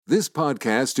This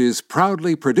podcast is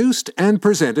proudly produced and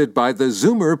presented by the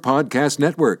Zoomer Podcast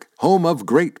Network, home of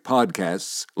great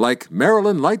podcasts like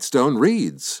Marilyn Lightstone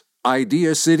Reads,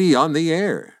 Idea City on the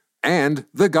Air, and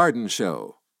The Garden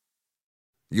Show.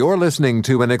 You're listening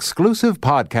to an exclusive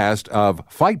podcast of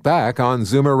Fight Back on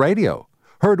Zoomer Radio.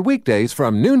 Heard weekdays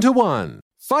from noon to 1.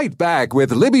 Fight Back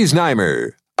with Libby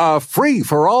Znaimer. A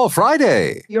free-for-all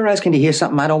Friday. You're asking to hear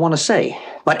something I don't want to say.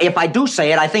 But if I do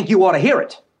say it, I think you ought to hear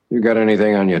it. You got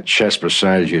anything on your chest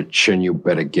besides your chin, you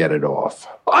better get it off.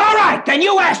 All right, then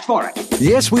you asked for it.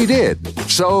 Yes, we did.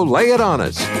 So lay it on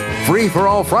us.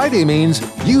 Free-for-all Friday means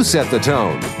you set the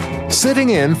tone. Sitting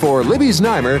in for Libby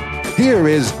Znaimer, here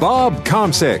is Bob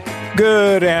Komsic.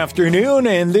 Good afternoon,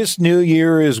 and this new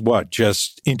year is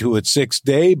just into its sixth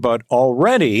day, but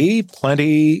already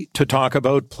plenty to talk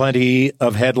about, plenty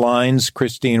of headlines.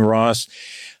 Christine Ross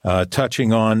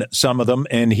touching on some of them,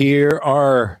 and here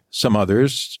are some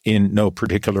others in no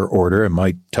particular order. I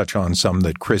might touch on some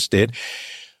that Chris did.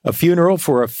 A funeral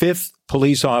for a fifth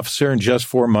police officer in just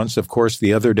 4 months. Of course,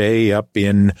 the other day up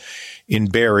in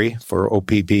Barrie for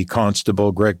OPP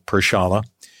Constable Greg Pershala,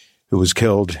 who was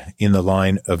killed in the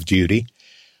line of duty.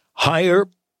 Higher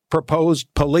proposed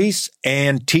police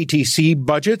and TTC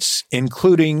budgets,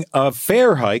 including a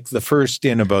fare hike, the first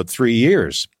in about 3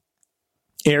 years.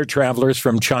 Air travelers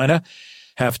from China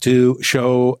have to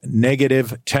show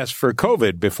negative tests for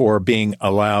COVID before being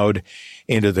allowed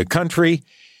into the country.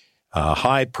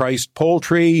 High-priced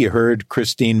poultry, you heard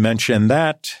Christine mention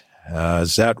that.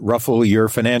 Does that ruffle your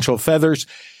financial feathers?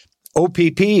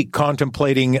 OPP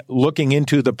contemplating looking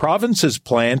into the province's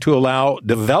plan to allow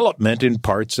development in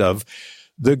parts of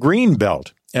the Green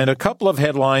Belt. And a couple of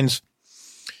headlines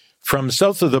from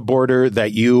south of the border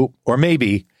that you, or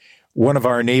maybe one of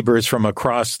our neighbors from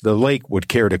across the lake, would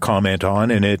care to comment on.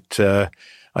 And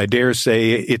I dare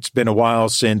say it's been a while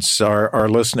since our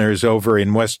listeners over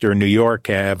in Western New York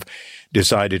have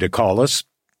decided to call us.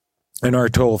 And our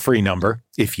toll-free number,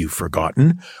 if you've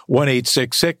forgotten,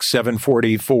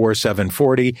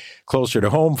 1-866-740-4740. Closer to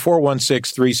home,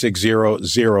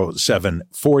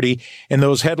 416-360-0740. And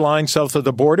those headlines south of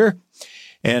the border,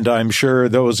 and I'm sure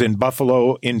those in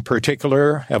Buffalo in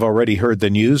particular have already heard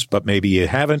the news, but maybe you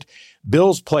haven't.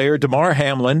 Bills player Damar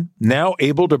Hamlin now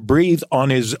able to breathe on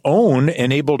his own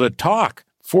and able to talk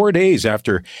 4 days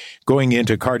after going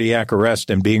into cardiac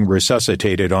arrest and being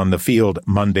resuscitated on the field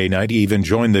Monday night. He even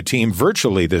joined the team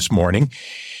virtually this morning.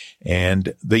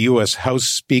 And the U.S. House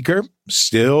Speaker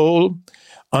still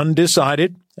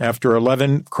undecided after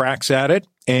 11 cracks at it.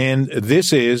 And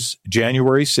this is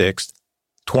January 6th,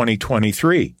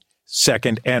 2023,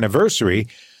 second anniversary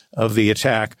of the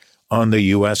attack on the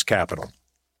U.S. Capitol.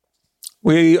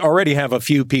 We already have a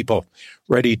few people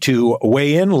ready to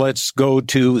weigh in. Let's go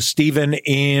to Stephen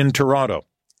in Toronto.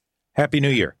 Happy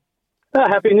New Year.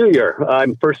 Happy New Year.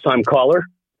 I'm first-time caller.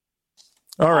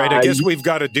 All right, I guess we've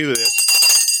got to do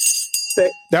this.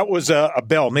 That was a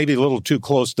bell, maybe a little too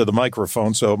close to the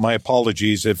microphone, so my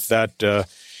apologies if that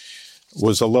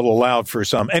was a little loud for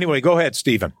some. Anyway, go ahead,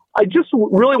 Stephen. I just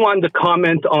really wanted to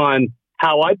comment on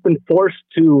how I've been forced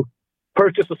to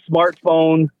purchase a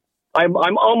smartphone. I'm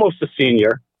almost a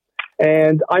senior,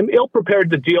 and I'm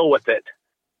ill-prepared to deal with it.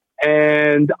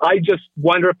 And I just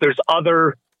wonder if there's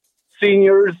other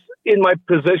seniors in my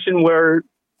position where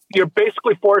you're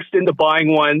basically forced into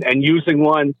buying one and using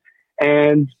one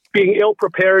and being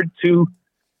ill-prepared to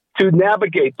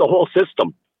navigate the whole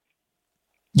system.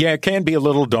 Yeah, it can be a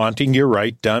little daunting. You're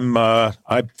right. I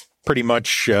pretty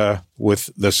much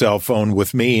with the cell phone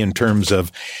with me in terms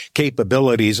of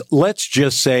capabilities. Let's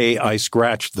just say I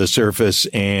scratched the surface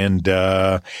and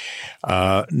not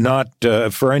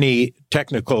for any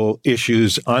technical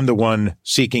issues. I'm the one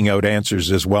seeking out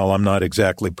answers as well. I'm not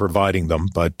exactly providing them,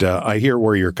 but I hear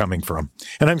where you're coming from.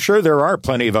 And I'm sure there are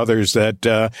plenty of others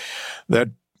that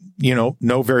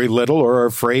know very little or are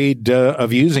afraid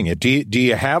of using it. Do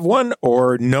you have one,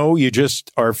 or no, you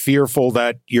just are fearful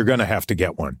that you're going to have to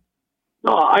get one?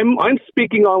 No, I'm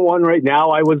speaking on one right now.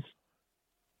 I was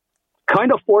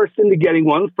kind of forced into getting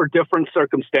one for different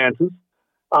circumstances.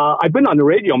 I've been on the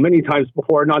radio many times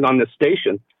before, not on this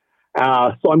station.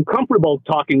 So I'm comfortable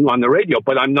talking on the radio,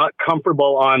 but I'm not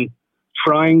comfortable on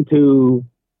trying to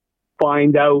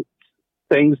find out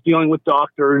things, dealing with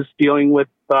doctors, dealing with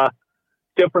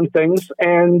different things.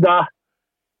 And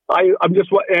I've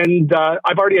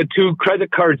already had 2 credit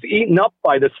cards eaten up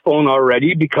by this phone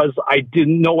already because I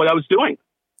didn't know what I was doing.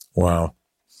 Wow.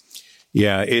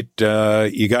 Yeah,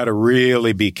 you got to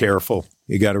really be careful.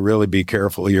 You got to really be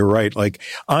careful. You're right. Like,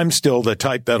 I'm still the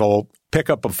type that'll pick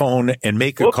up a phone and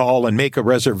make a call and make a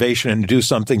reservation and do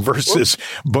something versus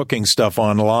booking stuff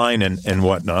online and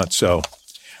whatnot. So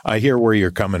I hear where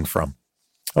you're coming from.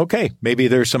 Okay, maybe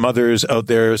there's some others out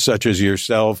there, such as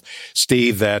yourself,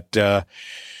 Steve, that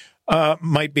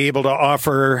might be able to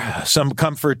offer some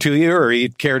comfort to you, or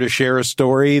you'd care to share a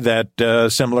story that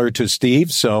similar to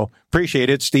Steve. So appreciate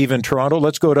it, Steve in Toronto.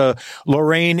 Let's go to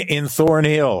Lorraine in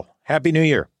Thornhill. Happy New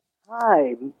Year.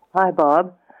 Hi,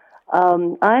 Bob.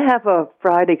 I have a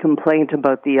Friday complaint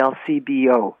about the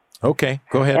LCBO. Okay,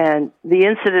 go ahead. And the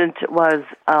incident was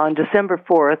on December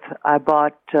 4th, I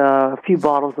bought a few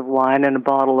bottles of wine and a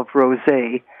bottle of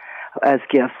rosé as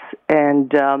gifts,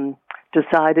 and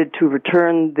decided to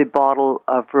return the bottle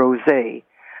of rosé.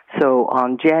 So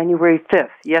on January 5th,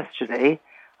 yesterday,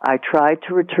 I tried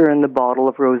to return the bottle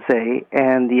of rosé,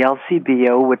 and the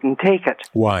LCBO wouldn't take it.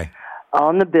 Why?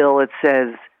 On the bill, it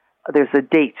says there's a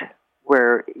date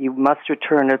where you must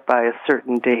return it by a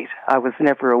certain date. I was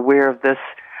never aware of this.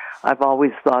 I've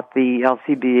always thought the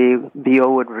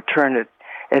LCBO would return it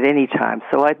at any time.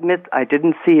 So I admit I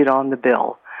didn't see it on the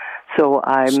bill. So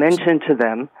I mentioned to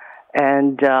them,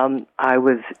 and I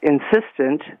was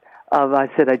insistent I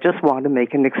said, I just want to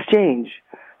make an exchange.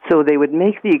 So they would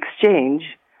make the exchange.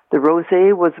 The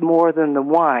rosé was more than the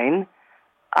wine.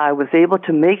 I was able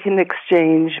to make an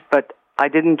exchange, but I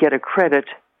didn't get a credit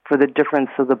for the difference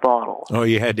of the bottle. Oh,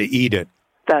 you had to eat it.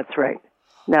 That's right.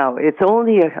 Now, it's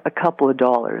only a couple of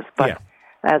dollars, but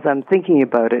as I'm thinking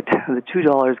about it, the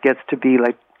 $2 gets to be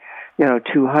like,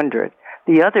 $200.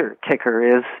 The other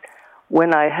kicker is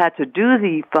when I had to do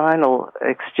the final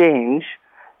exchange,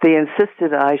 they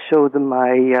insisted I show them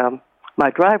my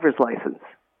driver's license.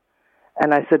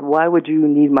 And I said, why would you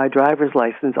need my driver's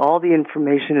license? All the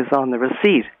information is on the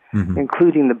receipt,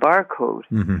 including the barcode.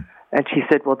 And she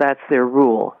said, well, that's their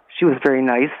rule. She was very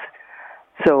nice.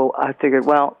 So I figured,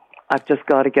 well, I've just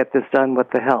got to get this done.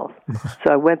 What the hell?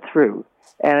 So I went through,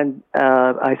 and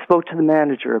I spoke to the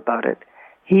manager about it.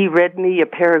 He read me a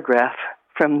paragraph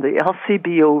from the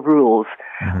LCBO rules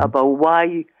about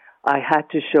why I had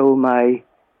to show my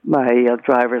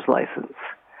driver's license.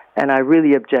 And I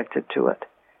really objected to it.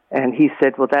 And he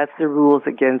said, well, that's the rules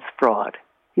against fraud.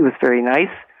 He was very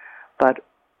nice, but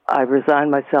I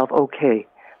resigned myself, okay.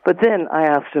 But then I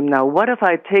asked him, now, what if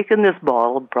I'd taken this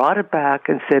bottle, brought it back,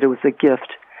 and said it was a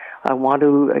gift? I want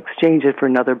to exchange it for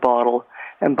another bottle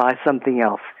and buy something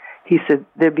else. He said,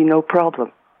 there'd be no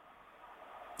problem.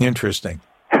 Interesting.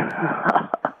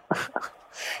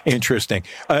 Interesting.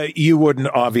 You wouldn't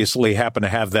obviously happen to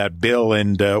have that bill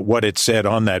and what it said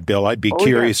on that bill. I'd be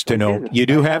curious to know. You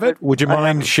do have it? Would you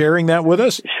mind sharing that with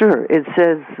us? Sure. It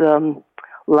says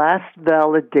last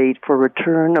valid date for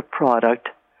return of product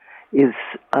is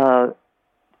 3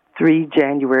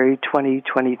 January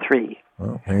 2023.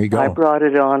 Well, there you go. I brought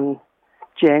it on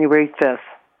January 5th.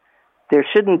 There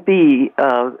shouldn't be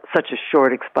such a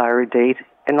short expiry date.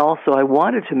 And also, I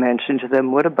wanted to mention to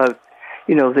them, what about,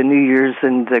 the New Year's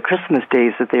and the Christmas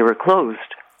days that they were closed?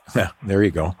 Yeah, there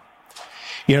you go.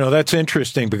 That's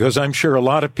interesting because I'm sure a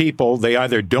lot of people, they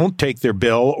either don't take their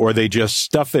bill or they just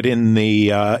stuff it in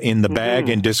the bag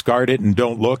and discard it and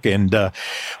don't look.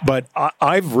 But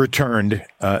I've returned,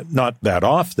 not that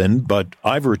often, but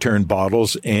I've returned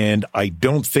bottles, and I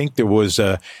don't think there was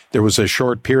a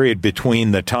short period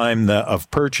between the time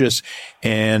of purchase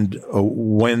and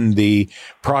when the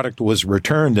product was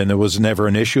returned, and there was never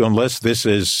an issue unless this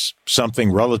is something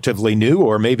relatively new,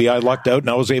 or maybe I lucked out and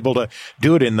I was able to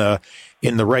do it in the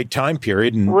right time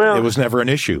period, and it was never an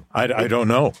issue. I don't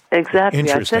know.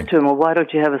 Exactly. I said to him, well, why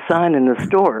don't you have a sign in the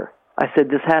store? I said,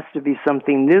 this has to be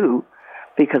something new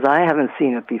because I haven't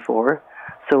seen it before.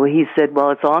 So he said,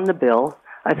 well, it's on the bill.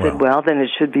 I said, well, then it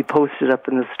should be posted up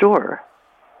in the store.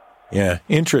 Yeah,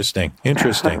 interesting.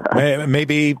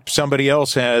 Maybe somebody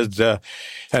else had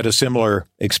a similar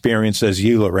experience as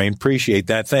you, Lorraine. Appreciate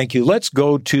that. Thank you. Let's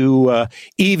go to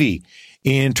Evie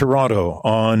in Toronto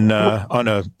on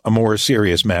a more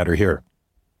serious matter here.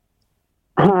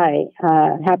 Hi,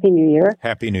 Happy New Year.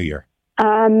 Happy New Year.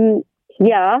 I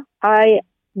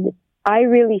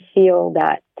really feel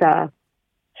that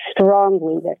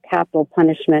strongly that capital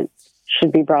punishment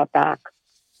should be brought back.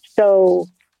 So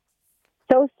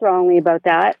strongly about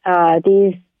that.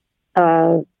 These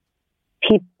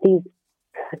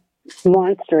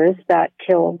monsters that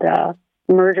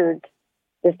murdered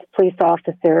this police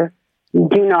officer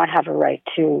do not have a right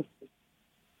to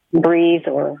breathe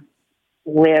or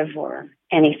live or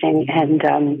anything. And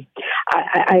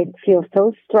I feel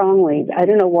so strongly. I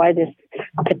don't know why this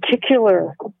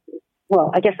particular,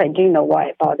 well, I guess I do know why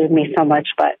it bothered me so much,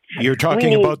 but... You're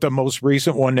talking about the most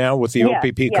recent one now with the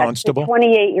OPP constable? The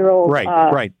 28-year-old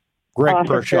right. Greg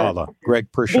officer. Pershala.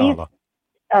 Greg Pershala.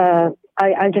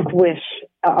 I just wish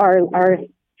our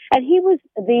and he was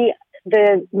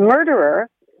the murderer.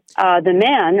 The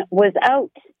man was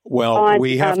out. Well,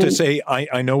 we have to say,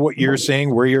 I know what you're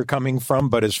saying, where you're coming from,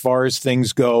 but as far as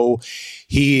things go,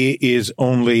 he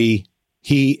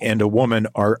and a woman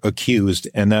are accused,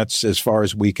 and that's as far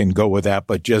as we can go with that.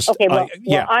 But just okay, well,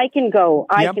 I can go.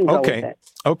 I can go with it.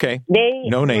 Okay. They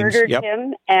no names. murdered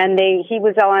him, and he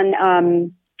was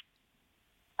on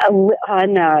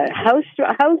house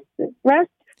arrest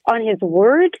on his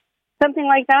word, something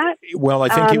like that. Well, I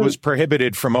think he was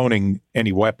prohibited from owning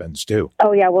any weapons too.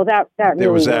 Oh yeah, well that really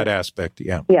there was worked. that aspect.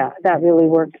 Yeah, that really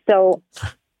worked. So,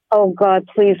 oh God,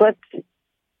 please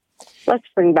let's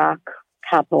bring back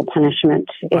capital punishment.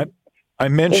 I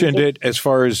mentioned it as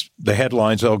far as the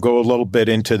headlines. I'll go a little bit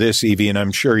into this, Evie, and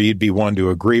I'm sure you'd be one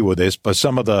to agree with this, but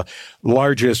some of the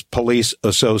largest police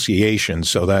associations,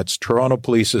 so that's Toronto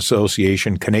Police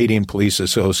Association, Canadian Police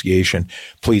Association,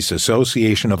 Police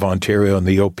Association of Ontario, and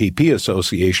the OPP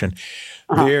Association,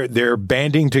 they're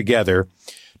banding together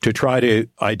to try to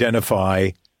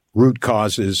identify root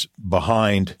causes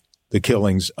behind the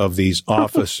killings of these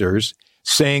officers.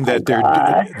 Saying that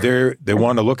they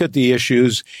want to look at the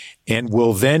issues and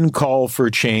will then call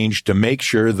for change to make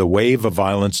sure the wave of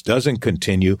violence doesn't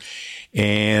continue.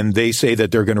 And they say that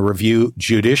they're going to review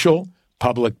judicial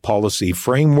public policy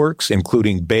frameworks,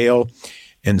 including bail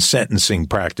and sentencing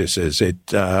practices.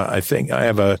 I think I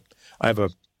have a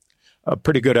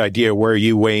pretty good idea where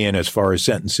you weigh in as far as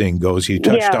sentencing goes. You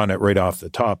touched on it right off the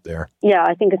top there. Yeah,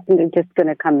 I think it's just going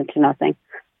to come into nothing.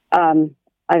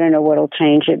 I don't know what'll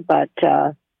change it, but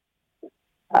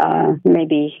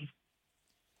maybe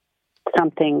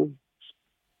something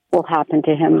will happen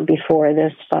to him before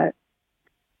this. But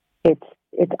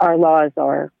it's our laws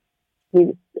are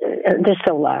they're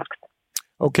so lax.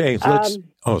 Okay, let's.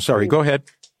 Sorry. Go ahead.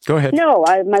 No,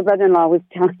 my brother-in-law was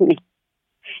telling me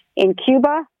in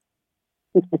Cuba.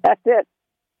 That's it.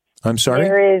 I'm sorry.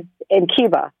 There is in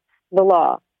Cuba the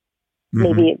law.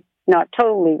 Maybe it's not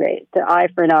totally right. The eye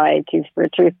for an eye, tooth for a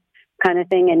tooth kind of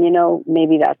thing. And,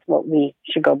 maybe that's what we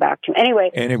should go back to. Anyway,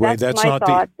 that's my not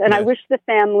thoughts. And I wish the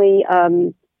family,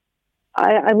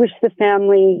 I wish the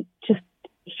family just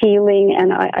healing,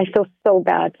 and I feel so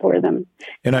bad for them.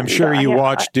 And I'm sure you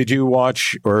watched, did you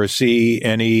watch or see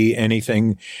any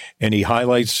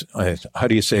highlights? How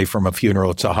do you say from a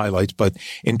funeral? It's a highlights, but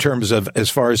in terms of, as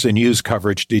far as the news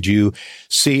coverage, did you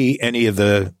see any of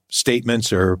the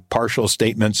statements or partial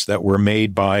statements that were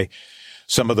made by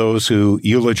some of those who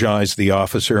eulogized the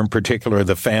officer, in particular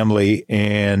the family,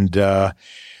 and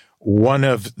one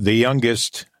of the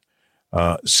youngest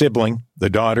sibling, the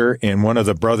daughter, and one of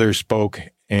the brothers spoke,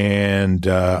 and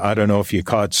I don't know if you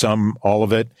caught all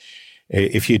of it.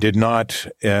 If you did not,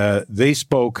 they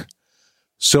spoke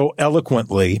so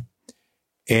eloquently,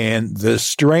 and the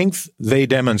strength they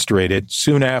demonstrated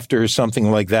soon after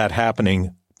something like that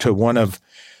happening to one of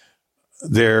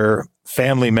their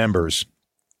family members,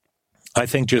 I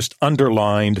think just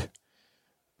underlined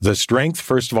the strength,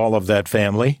 first of all, of that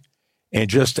family, and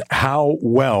just how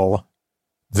well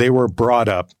they were brought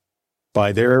up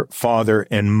by their father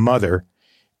and mother.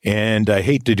 And I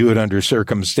hate to do it under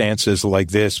circumstances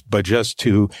like this, but just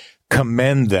to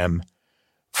commend them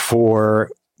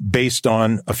for, based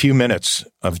on a few minutes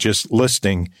of just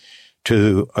listening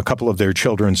to a couple of their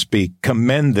children speak,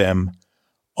 commend them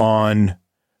on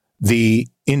the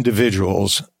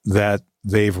individuals that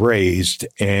they've raised.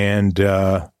 And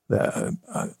I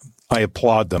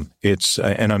applaud them.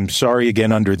 And I'm sorry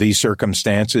again, under these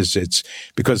circumstances, it's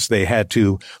because they had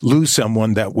to lose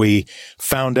someone that we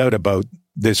found out about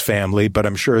this family, but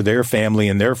I'm sure their family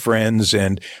and their friends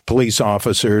and police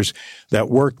officers that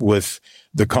worked with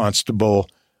the constable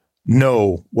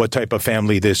know what type of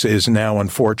family this is now.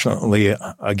 Unfortunately,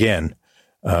 again,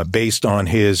 based on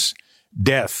his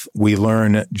death, we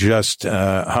learn just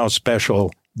how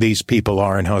special these people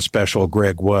are and how special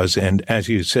Greg was. And as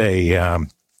you say,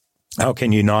 how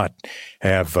can you not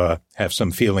have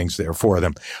some feelings there for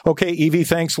them? Okay, Evie,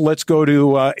 thanks. Let's go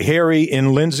to Harry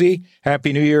in Lindsay.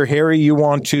 Happy New Year, Harry. You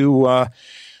want to go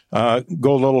a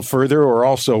little further or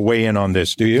also weigh in on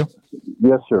this, do you?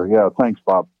 Yes, sir. Yeah, thanks,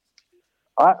 Bob.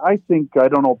 I think, I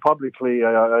don't know, publicly,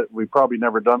 we've probably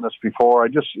never done this before.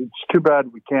 It's too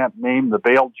bad we can't name the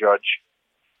bail judge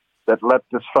that let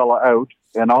this fella out,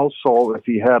 and also, if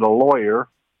he had a lawyer,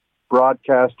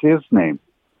 broadcast his name.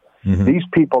 Mm-hmm. These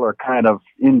people are kind of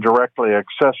indirectly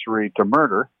accessory to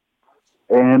murder,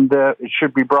 and it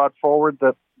should be brought forward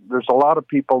that there's a lot of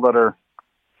people that are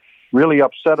really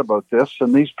upset about this,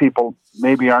 and these people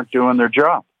maybe aren't doing their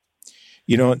job.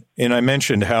 And I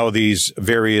mentioned how these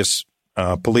various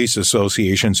police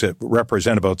associations that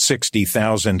represent about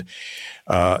 60,000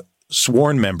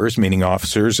 sworn members, meaning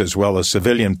officers, as well as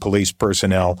civilian police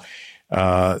personnel,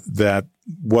 that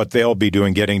what they'll be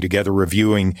doing, getting together,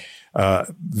 reviewing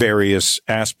various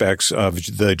aspects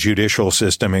of the judicial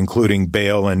system, including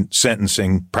bail and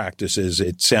sentencing practices.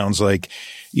 It sounds like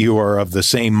you are of the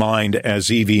same mind as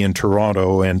Evie in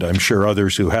Toronto, and I'm sure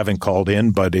others who haven't called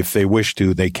in, but if they wish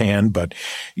to, they can. But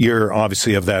you're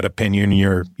obviously of that opinion.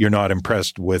 You're not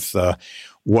impressed with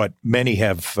what many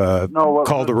have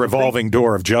called a revolving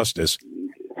door of justice.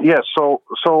 Yes. So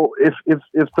if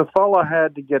the fellow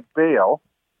had to get bail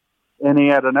and he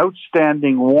had an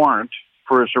outstanding warrant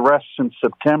for his arrest in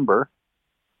September,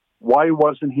 why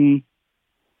wasn't he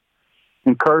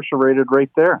incarcerated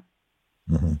right there?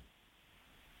 Mm-hmm.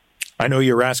 I know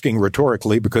you're asking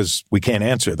rhetorically because we can't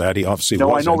answer that. He obviously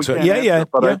wasn't. I know we can't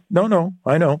answer, No,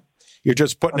 I know. You're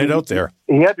just putting it out there.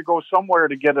 He had to go somewhere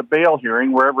to get a bail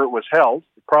hearing, wherever it was held.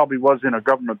 It probably was in a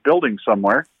government building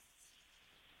somewhere.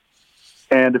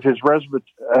 And if his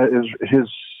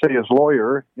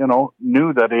lawyer,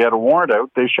 knew that he had a warrant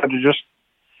out, they should have just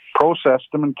processed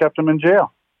him and kept him in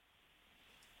jail.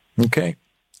 Okay.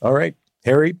 All right.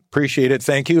 Harry, appreciate it.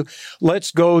 Thank you.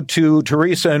 Let's go to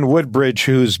Teresa in Woodbridge,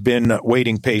 who's been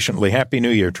waiting patiently. Happy New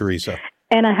Year, Teresa.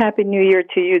 And a Happy New Year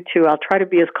to you, too. I'll try to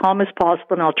be as calm as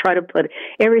possible, and I'll try to put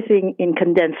everything in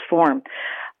condensed form.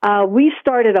 We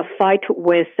started a fight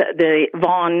with the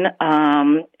Vaughan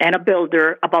and a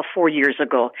builder about 4 years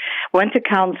ago. Went to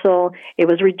council. It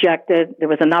was rejected. There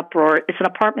was an uproar. It's an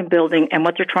apartment building, and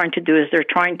what they're trying to do is they're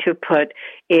trying to put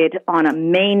it on a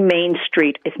main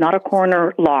street. It's not a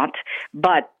corner lot,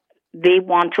 but they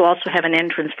want to also have an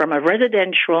entrance from a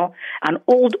residential, an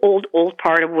old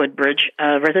part of Woodbridge,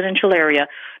 residential area.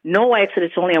 No exit.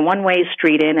 It's only a one-way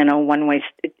street in and a one-way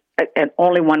and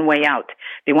only one way out.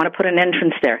 They want to put an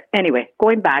entrance there. Anyway,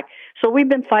 going back. So we've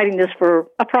been fighting this for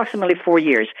approximately 4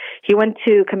 years. He went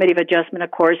to Committee of Adjustment, of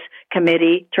course,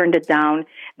 committee turned it down.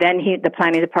 Then the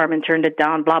planning department turned it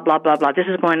down, blah, blah, blah, blah. This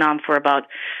is going on for about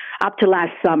up to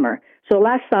last summer. So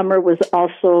last summer was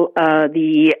also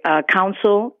the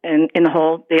council in the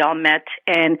whole, they all met,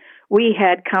 and we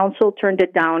had council turned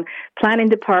it down. Planning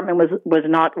department was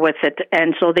not with it.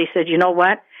 And so they said, you know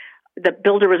what? The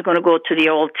builder was going to go to the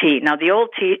OLT. Now, the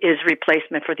OLT is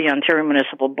replacement for the Ontario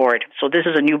Municipal Board. So this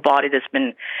is a new body that's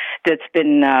been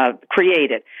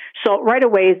created. So right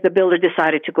away, the builder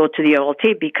decided to go to the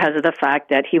OLT because of the fact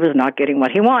that he was not getting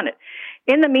what he wanted.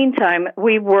 In the meantime,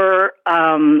 we were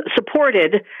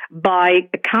supported by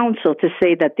the council to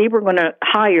say that they were going to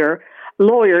hire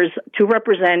lawyers to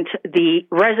represent the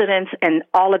residents and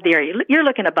all of the area. You're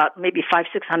looking about maybe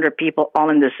 500-600 people all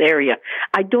in this area.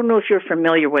 I don't know if you're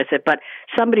familiar with it, but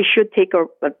somebody should take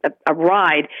a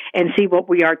ride and see what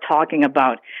we are talking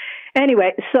about.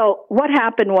 Anyway, so what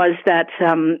happened was that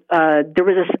there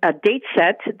was a date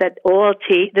set that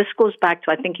OLT, this goes back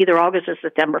to I think either August or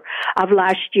September of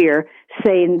last year,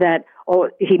 saying that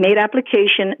he made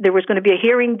application. There was going to be a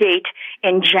hearing date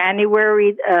in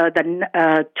January,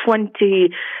 the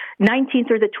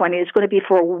 19th or the 20th. It's going to be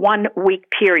for a 1 week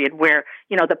period where,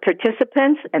 the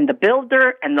participants and the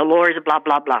builder and the lawyers, blah,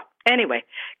 blah, blah. Anyway,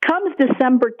 comes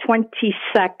December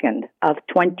 22nd of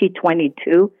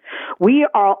 2022, we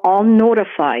are all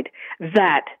notified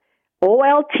that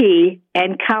OLT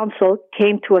and council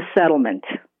came to a settlement.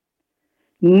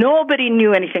 Nobody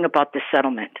knew anything about this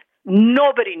settlement.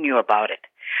 Nobody knew about it.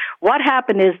 What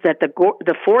happened is that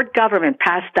the Ford government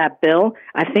passed that bill.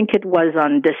 I think it was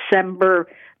on December.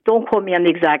 Don't quote me on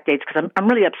the exact dates because I'm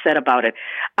really upset about it.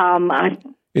 I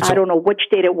don't know which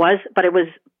date it was, but it was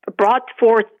brought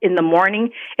forth in the morning.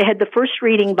 It had the first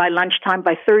reading by lunchtime.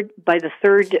 By the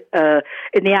third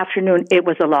in the afternoon, it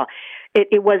was a law.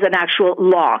 It was an actual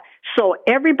law. So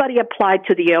everybody applied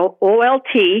to the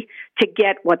OLT to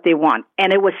get what they want,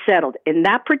 and it was settled. In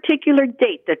that particular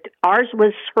date that ours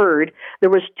was heard, there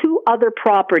was two other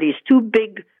properties, two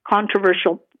big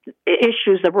controversial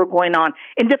issues that were going on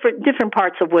in different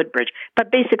parts of Woodbridge,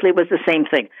 but basically it was the same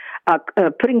thing.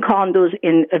 Putting condos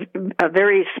in a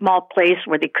very small place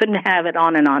where they couldn't have it,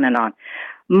 on and on and on.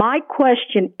 My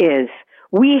question is,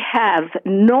 we have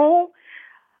no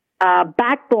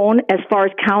backbone as far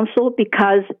as council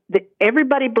because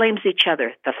everybody blames each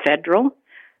other, the federal,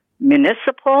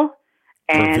 municipal,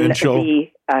 and provincial. The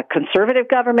conservative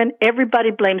government.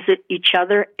 Everybody blames each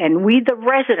other, and we, the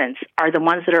residents, are the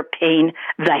ones that are paying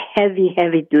the heavy,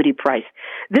 heavy-duty price.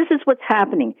 This is what's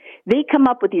happening. They come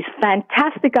up with these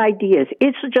fantastic ideas.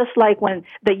 It's just like when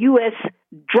the U.S.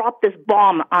 dropped this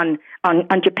bomb on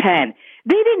Japan.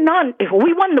 They did not.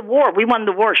 We won the war. We won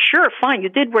the war. Sure, fine. You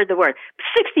did win the war.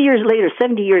 60 years later,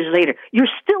 70 years later, you're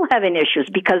still having issues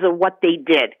because of what they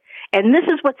did. And this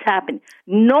is what's happened.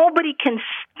 Nobody can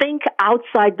think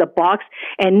outside the box,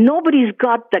 and nobody's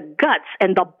got the guts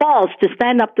and the balls to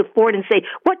stand up to Ford and say,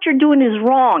 what you're doing is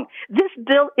wrong. This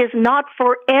bill is not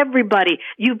for everybody.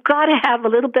 You've got to have a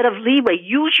little bit of leeway.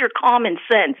 Use your common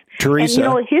sense. Teresa.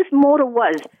 And, his motto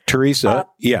was... Teresa,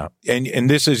 yeah. And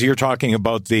this is, you're talking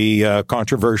about the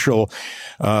controversial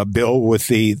bill with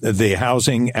the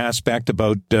housing aspect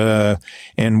about,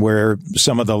 and where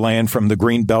some of the land from the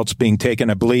green belt's being taken.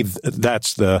 I believe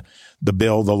that's the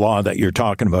bill, the law that you're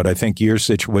talking about. I think your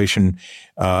situation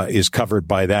is covered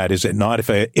by that, is it not?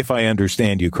 If I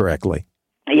understand you correctly.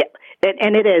 Yeah,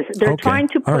 and it is. They're trying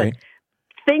to put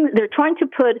things. They're trying to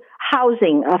put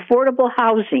housing, affordable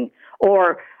housing,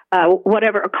 or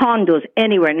whatever, condos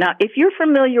anywhere. Now, if you're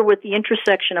familiar with the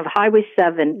intersection of Highway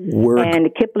 7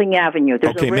 and Kipling Avenue,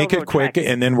 there's a railroad make it quick, track.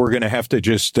 and then we're going to have to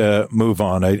just move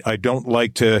on. I don't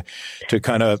like to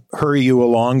kind of hurry you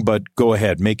along, but go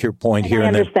ahead, make your point here. I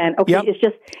understand. Okay, Yep. It's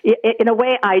just, in a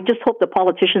way, I just hope the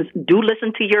politicians do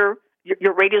listen to your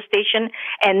radio station,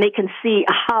 and they can see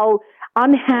how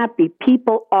unhappy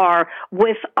people are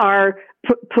with our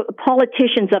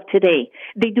politicians of today.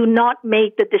 They do not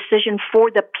make the decision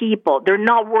for the people. They're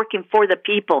not working for the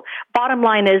people. Bottom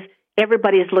line is,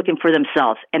 everybody is looking for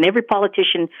themselves. And every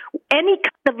politician, any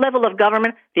kind of level of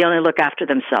government, they only look after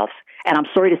themselves. And I'm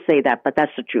sorry to say that, but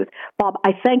that's the truth. Bob,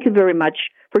 I thank you very much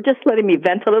for just letting me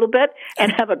vent a little bit,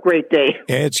 and have a great day.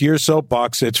 It's your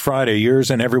soapbox. It's Friday.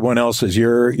 Yours and everyone else's.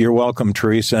 You're welcome,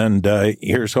 Teresa. And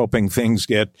here's hoping things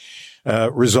get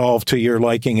resolved to your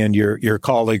liking and your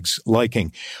colleagues'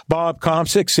 liking. Bob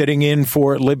Komsic sitting in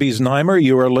for Libby Znaimer.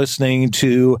 You are listening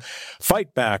to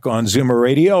Fight Back on Zoomer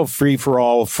Radio, Free for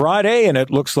All Friday, and it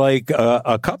looks like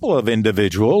a couple of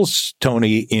individuals,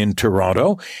 Tony in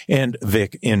Toronto and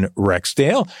Vic in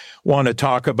Rexdale, want to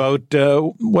talk about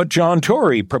what John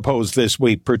Tory proposed this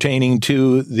week pertaining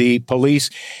to the police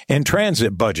and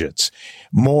transit budgets.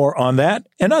 More on that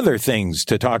and other things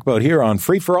to talk about here on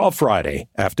Free for All Friday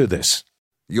after this.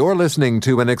 You're listening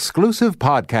to an exclusive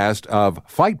podcast of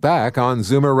Fight Back on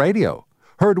Zoomer Radio.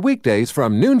 Heard weekdays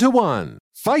from noon to 1.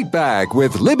 Fight Back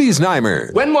with Libby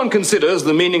Znaimer. When one considers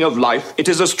the meaning of life, it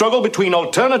is a struggle between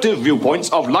alternative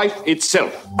viewpoints of life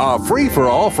itself. A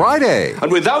free-for-all Friday.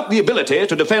 And without the ability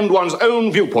to defend one's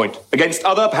own viewpoint against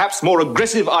other, perhaps more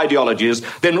aggressive ideologies,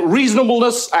 then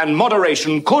reasonableness and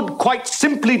moderation could quite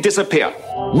simply disappear.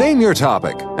 Name your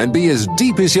topic and be as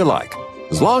deep as you like,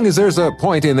 as long as there's a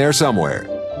point in there somewhere.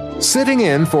 Sitting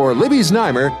in for Libby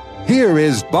Znaimer, here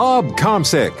is Bob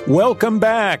Komsic. Welcome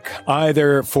back.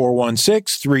 Either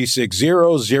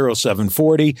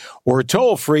 416-360-0740 or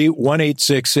toll free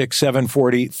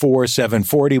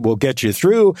 1-866-740-4740 will get you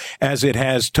through, as it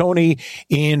has Tony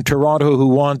in Toronto who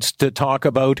wants to talk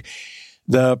about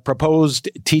the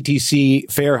proposed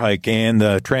TTC fare hike and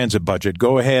the transit budget.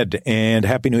 Go ahead, and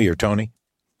Happy New Year, Tony.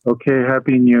 Okay,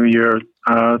 Happy New Year.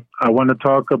 I want to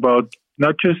talk about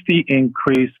not just the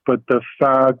increase, but the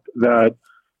fact that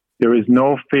there is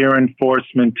no fare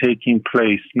enforcement taking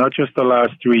place, not just the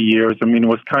last 3 years. I mean, it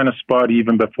was kind of spotty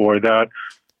even before that,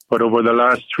 but over the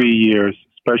last 3 years,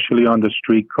 especially on the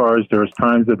streetcars, there's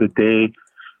times of the day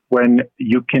when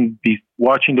you can be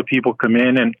watching the people come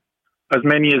in, and as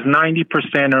many as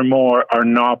 90% or more are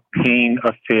not paying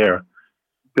a fare.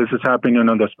 This is happening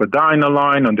on the Spadina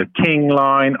line, on the King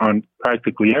line, on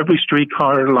practically every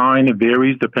streetcar line. It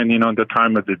varies depending on the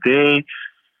time of the day.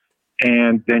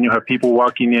 And then you have people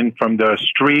walking in from the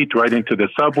street right into the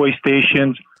subway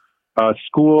stations,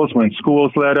 schools, when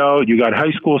schools let out. You got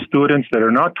high school students that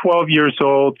are not 12 years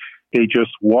old. They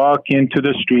just walk into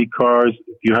the streetcars.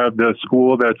 You have the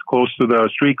school that's close to the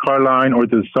streetcar line or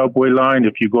the subway line.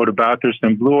 If you go to Bathurst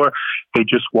and Bloor, they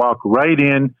just walk right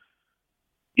in.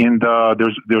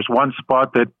 There's one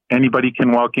spot that anybody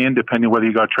can walk in, depending whether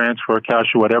you got transfer,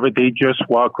 cash, or whatever. They just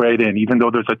walk right in. Even though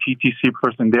there's a TTC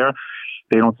person there,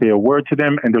 they don't say a word to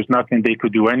them, and there's nothing they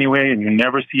could do anyway. And you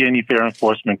never see any fare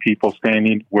enforcement people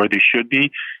standing where they should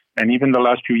be. And even the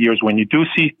last few years, when you do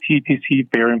see TTC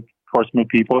fare enforcement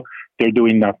people, they're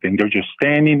doing nothing. They're just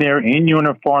standing there in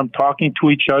uniform, talking to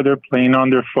each other, playing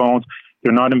on their phones.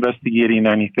 They're not investigating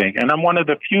anything. And I'm one of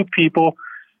the few people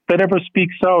that ever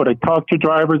speaks out. I talk to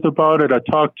drivers about it. I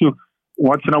talk to,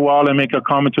 once in a while, I make a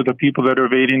comment to the people that are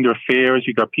evading their fares.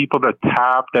 You got people that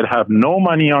tap, that have no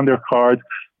money on their cards.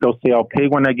 They'll say, I'll pay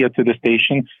when I get to the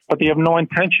station, but they have no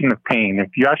intention of paying.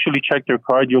 If you actually check their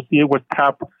card, you'll see it was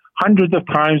tapped hundreds of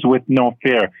times with no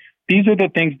fare. These are the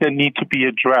things that need to be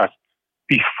addressed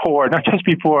before, not just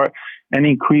before an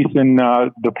increase in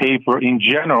the pay for in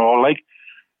general, like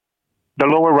the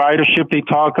lower ridership they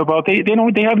talk about. They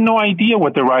have no idea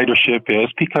what the ridership is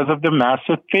because of the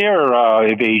massive fare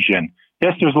evasion.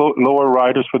 Yes, there's lower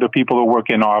riders for the people who work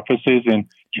in offices and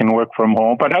can work from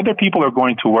home, but other people are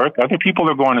going to work. Other people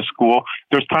are going to school.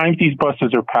 There's times these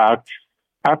buses are packed.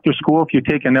 After school, if you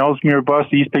take an Ellesmere bus,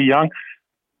 East of Yonge,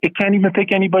 it can't even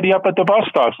pick anybody up at the bus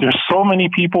stops. There's so many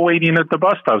people waiting at the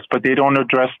bus stops, but they don't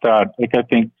address that. Like, I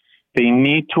think they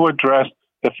need to address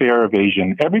the fare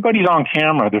evasion. Everybody's on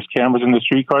camera. There's cameras in the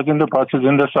streetcars, in the buses,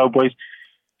 in the subways.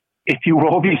 If you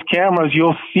roll these cameras,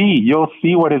 you'll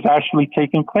see what is actually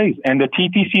taking place. And the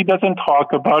TTC doesn't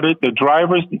talk about it. The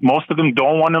drivers, most of them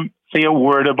don't want to say a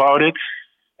word about it.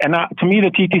 And to me, the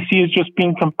TTC is just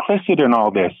being complicit in all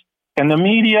this. And the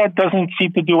media doesn't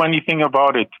seem to do anything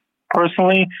about it.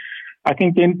 Personally, I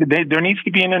think there needs to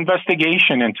be an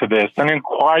investigation into this, an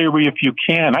inquiry if you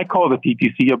can. I call the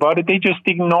TTC about it. They just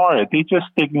ignore it.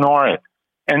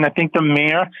 And I think the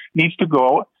mayor needs to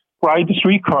go ride the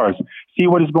streetcars, see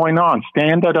what is going on,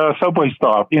 stand at a subway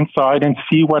stop inside and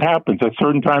see what happens at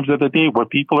certain times of the day where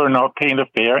people are not paying the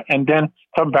fare, and then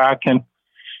come back and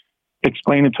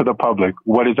explain it to the public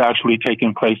what is actually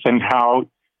taking place and how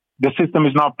the system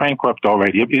is not bankrupt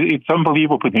already. It's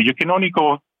unbelievable. You can only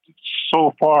go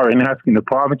so far in asking the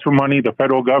province for money, the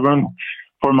federal government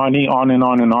for money, on and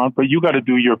on and on, but you got to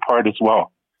do your part as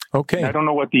well. Okay. I don't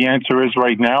know what the answer is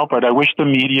right now, but I wish the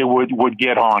media would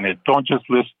get on it. Don't just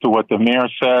listen to what the mayor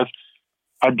says.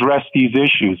 Address these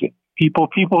issues. People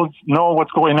know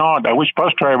what's going on. I wish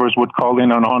bus drivers would call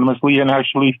in anonymously and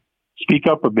actually speak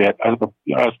up a bit as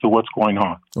to what's going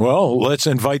on. Well, let's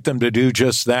invite them to do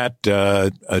just that,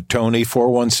 Tony,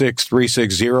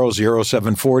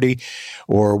 416-360-0740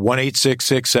 or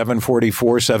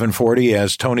 1-866-744-740.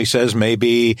 As Tony says,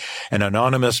 maybe an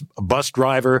anonymous bus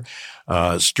driver,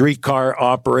 streetcar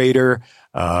operator,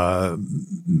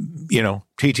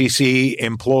 TTC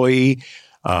employee,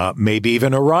 maybe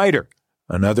even a rider.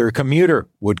 Another commuter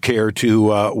would care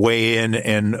to weigh in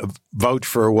and vouch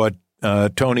for what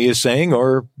Tony is saying,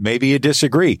 or maybe you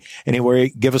disagree. Anyway,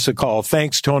 give us a call.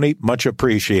 Thanks, Tony. Much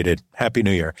appreciated. Happy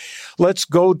New Year. Let's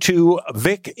go to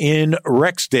Vic in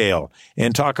Rexdale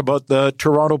and talk about the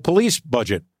Toronto Police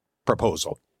budget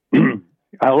proposal.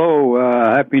 Hello.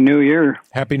 Happy New Year.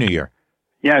 Happy New Year.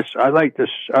 Yes, I'd like to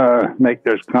make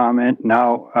this comment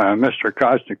now, Mr.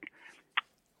 Kostick.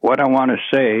 What I want to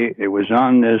say, it was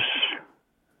on this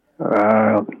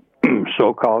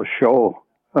so-called show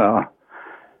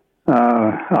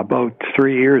about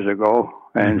 3 years ago,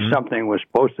 and something was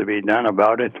supposed to be done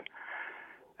about it.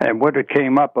 And what it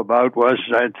came up about was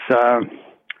that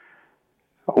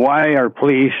why are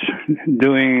police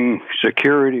doing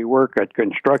security work at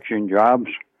construction jobs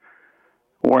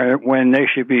when they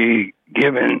should be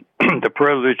given the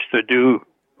privilege to do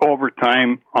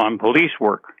overtime on police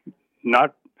work,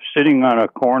 not sitting on a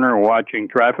corner watching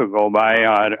traffic go by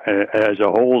as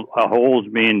a hole's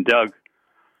being dug.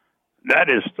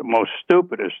 That is the most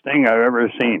stupidest thing I've ever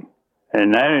seen.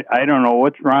 And I don't know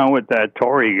what's wrong with that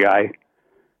Tory guy,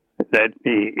 that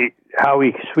how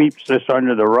he sweeps this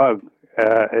under the rug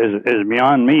is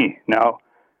beyond me. Now,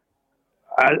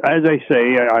 as I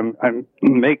say, I'm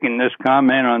making this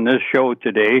comment on this show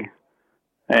today,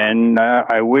 and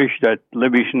I wish that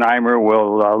Libby Schneider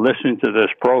will listen to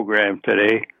this program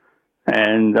today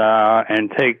and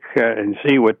take and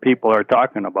see what people are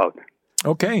talking about.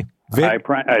 Okay. Vic,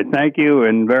 I thank you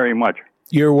and very much.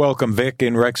 You're welcome, Vic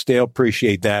in Rexdale.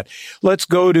 Appreciate that. Let's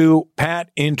go to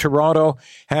Pat in Toronto.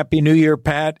 Happy New Year,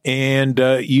 Pat. And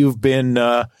you've been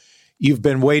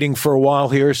waiting for a while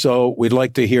here, so we'd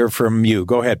like to hear from you.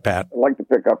 Go ahead, Pat. I'd like to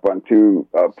pick up on 2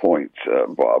 points,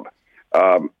 Bob.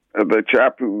 The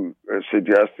chap who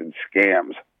suggested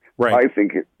scams. Right. I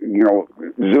think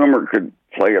Zoomer could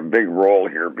play a big role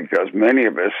here because many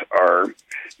of us are,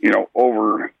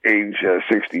 over age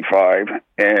 65,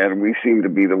 and we seem to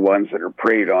be the ones that are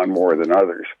preyed on more than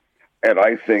others. And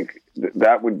I think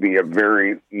that would be a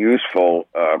very useful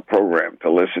program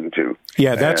to listen to.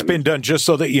 Yeah, that's been done just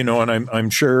so that you know, and I'm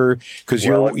sure because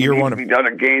you're one of. Be done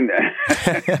again then.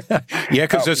 Yeah,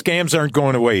 because the scams aren't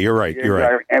going away. You're right. You're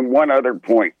right. And one other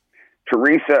point,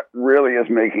 Teresa really is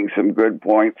making some good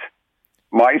points.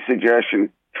 My suggestion,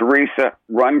 Teresa,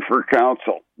 run for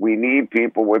council. We need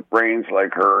people with brains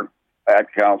like her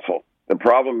at council. The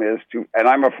problem is, and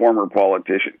I'm a former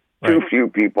politician, too few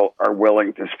people are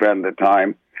willing to spend the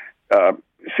time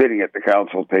sitting at the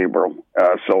council table.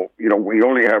 So, we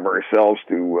only have ourselves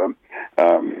to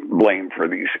blame for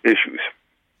these issues.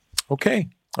 Okay.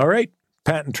 All right.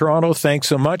 Pat in Toronto, thanks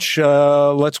so much.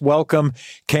 Let's welcome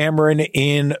Cameron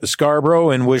in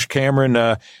Scarborough and wish Cameron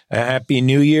a happy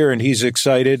new year. And he's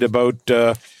excited about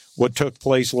what took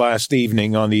place last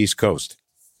evening on the East Coast.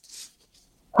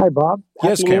 Hi, Bob.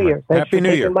 Yes, Happy Cameron. New Year. Thanks Happy for New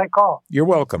taking Year. my call. You're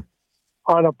welcome.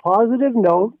 On a positive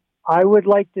note, I would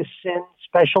like to send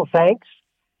special thanks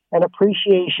and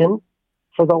appreciation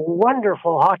for the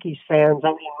wonderful hockey fans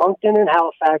out in Moncton and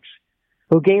Halifax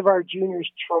who gave our juniors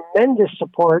tremendous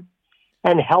support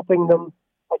and helping them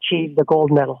achieve the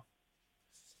gold medal.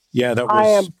 Yeah, that was... I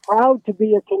am proud to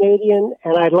be a Canadian,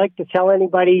 and I'd like to tell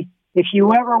anybody, if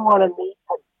you ever want to meet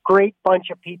a great bunch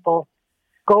of people,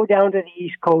 go down to the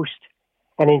East Coast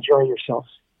and enjoy yourselves.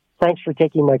 Thanks for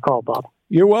taking my call, Bob.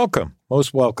 You're welcome.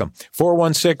 Most welcome.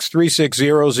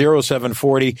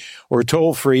 416-360-0740 or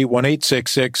toll free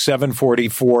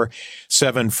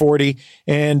 1-866-744-740.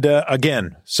 And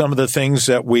again, some of the things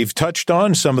that we've touched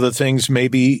on, some of the things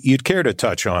maybe you'd care to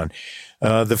touch on.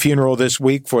 The funeral this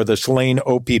week for the slain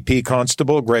OPP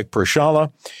constable, Greg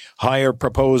Pershala, higher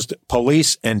proposed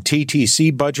police and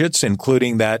TTC budgets,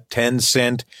 including that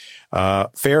 10-cent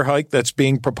fare hike that's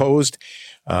being proposed.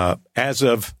 As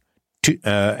of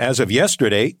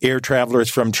yesterday, air travelers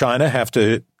from China have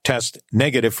to test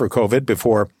negative for COVID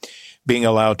before being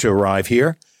allowed to arrive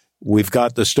here. We've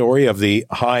got the story of the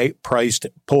high-priced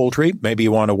poultry. Maybe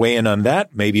you want to weigh in on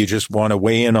that. Maybe you just want to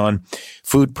weigh in on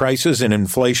food prices and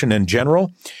inflation in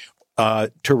general.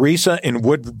 Teresa in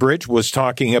Woodbridge was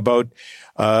talking about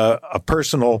a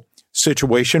personal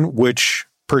situation which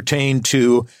pertained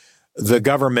to the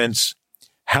government's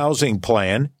housing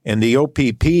plan, and the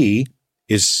OPP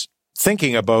is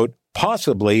thinking about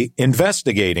possibly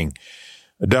investigating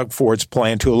Doug Ford's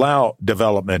plan to allow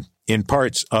development in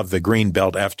parts of the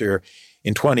Greenbelt after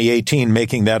in 2018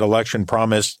 making that election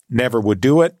promise never would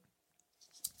do it.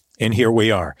 And here we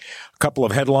are. A couple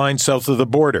of headlines south of the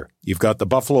border. You've got the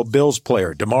Buffalo Bills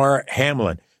player, Damar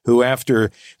Hamlin, who after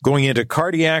going into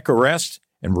cardiac arrest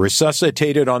and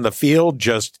resuscitated on the field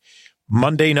just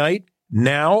Monday night,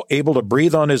 now able to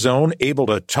breathe on his own, able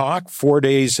to talk 4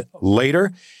 days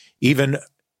later, even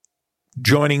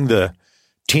joining the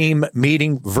team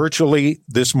meeting virtually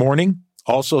this morning,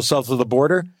 also south of the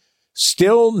border.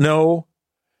 Still no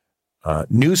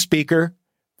new speaker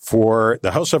for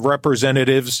the House of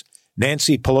Representatives.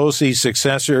 Nancy Pelosi's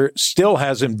successor still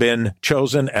hasn't been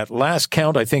chosen. At last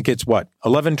count, I think it's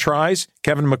 11 tries,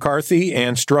 Kevin McCarthy,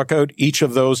 and struck out each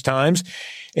of those times.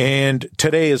 And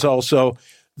today is also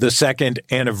the second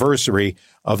anniversary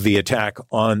of the attack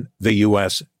on the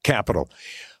U.S. Capitol.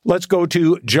 Let's go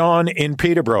to John in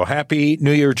Peterborough. Happy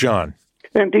New Year, John.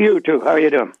 And to you, too. How are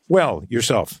you doing? Well,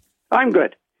 yourself. I'm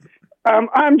good.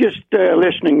 I'm just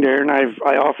listening there, and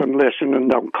I often listen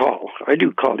and don't call. I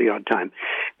do call the odd time.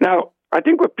 Now, I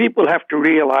think what people have to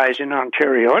realize in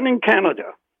Ontario and in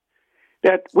Canada,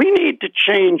 that we need to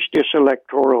change this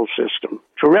electoral system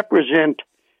to represent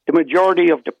the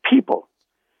majority of the people,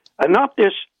 and not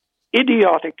this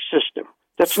idiotic system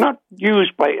that's not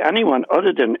used by anyone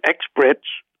other than ex-Brits,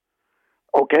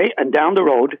 okay, and down the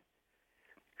road.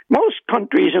 Most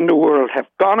countries in the world have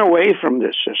gone away from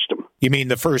this system. You mean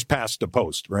the first past the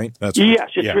post, right?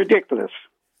 Yes, it's ridiculous.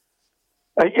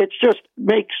 It just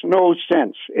makes no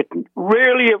sense. It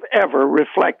rarely, if ever,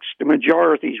 reflects the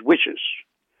majority's wishes.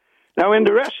 Now, in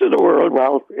the rest of the world,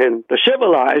 well, in the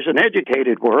civilized and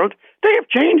educated world, they have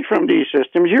changed from these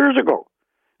systems years ago.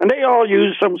 And they all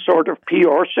use some sort of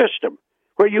PR system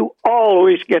where you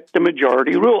always get the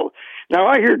majority rule. Now,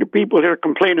 I hear the people here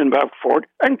complaining about Ford,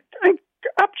 and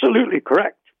absolutely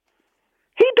correct.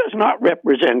 He does not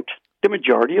represent the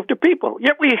majority of the people.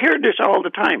 Yet we hear this all the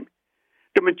time.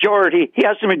 He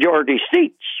has the majority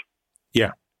seats.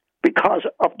 Yeah. Because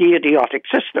of the idiotic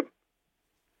system.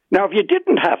 Now, if you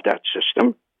didn't have that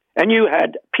system, and you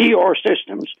had PR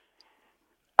systems,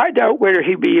 I doubt whether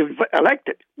he'd be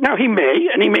elected. Now, he may,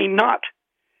 and he may not.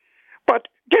 But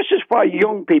this is why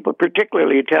young people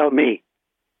particularly tell me,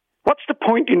 what's the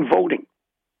point in voting?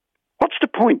 What's the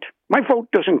point? My vote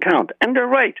doesn't count. And they're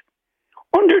right.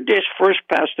 Under this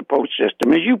first-past-the-post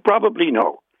system, as you probably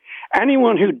know,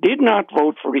 anyone who did not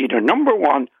vote for either number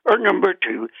one or number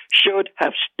two should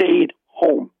have stayed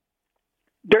home.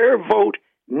 Their vote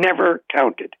never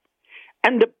counted.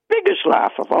 And the biggest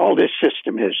laugh of all this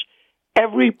system is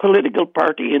every political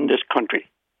party in this country,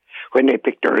 when they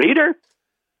pick their leader,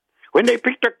 when they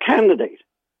pick their candidate,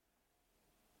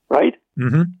 right?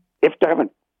 Mm-hmm. If they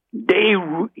haven't, they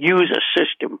use a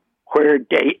system where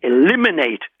they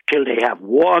eliminate till they have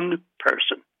one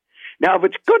person. Now, if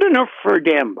it's good enough for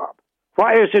them, Bob,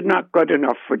 why is it not good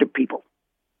enough for the people?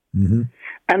 Mm-hmm.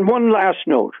 And one last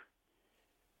note.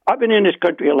 I've been in this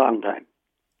country a long time.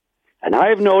 And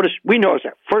I've noticed, we noticed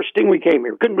that first thing we came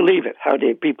here, couldn't believe it, how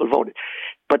the people voted.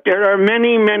 But there are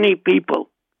many, many people,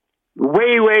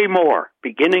 way, way more,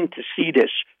 beginning to see this.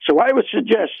 So I would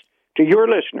suggest to your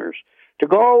listeners to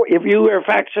go, if you have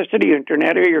access to the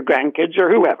internet or your grandkids or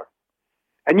whoever,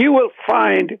 and you will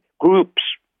find groups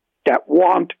that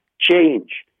want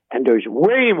change. And there's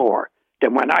way more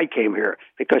than when I came here,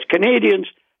 because Canadians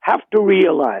have to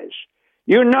realize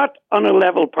you're not on a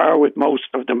level par with most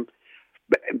of them,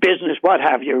 business, what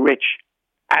have you, Rich,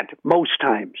 at most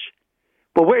times.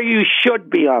 But where you should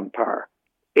be on par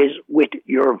is with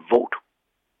your vote.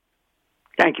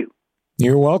 Thank you.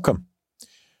 You're welcome.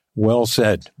 Well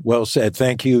said. Well said.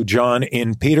 Thank you, John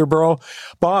in Peterborough.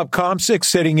 Bob Komsic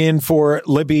sitting in for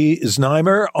Libby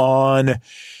Znaimer on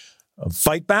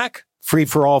Fight Back, Free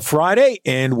for All Friday,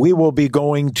 and we will be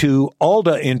going to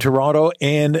Alda in Toronto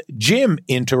and Jim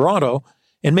in Toronto,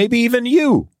 and maybe even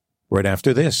you right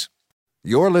after this.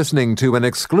 You're listening to an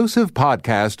exclusive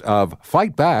podcast of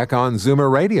Fight Back on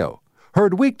Zoomer Radio.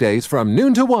 Heard weekdays from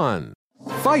noon to 1.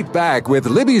 Fight Back with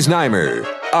Libby Znaimer,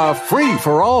 a Free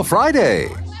for All Friday.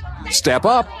 Step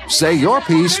up, say your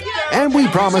piece, and we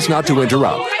promise not to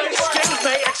interrupt.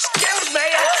 Excuse me!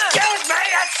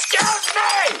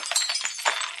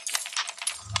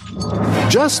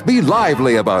 Just be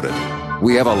lively about it.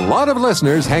 We have a lot of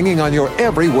listeners hanging on your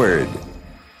every word.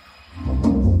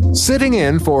 Sitting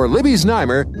in for Libby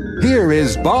Znaimer, here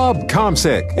is Bob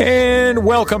Komsic. And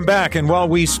welcome back. And while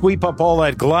we sweep up all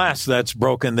that glass that's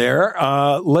broken there,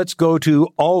 let's go to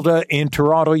Alda in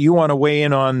Toronto. You want to weigh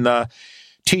in on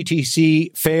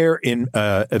TTC fare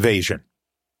evasion.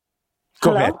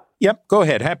 Go ahead. Yep, go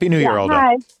ahead. Happy New Year, Alda.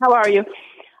 Hi, how are you?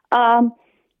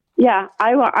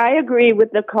 I agree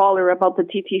with the caller about the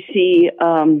TTC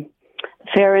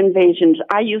fare invasions.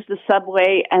 I use the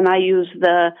subway and I use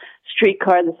the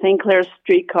streetcar, the St. Clair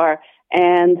streetcar,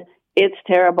 and it's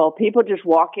terrible. People just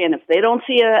walk in. If they don't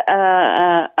see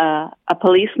a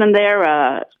policeman there,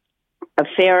 a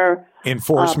fare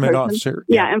enforcement officer.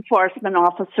 Yeah, enforcement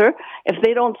officer. If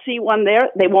they don't see one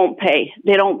there, they won't pay.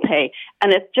 They don't pay.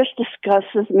 And it just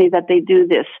disgusts me that they do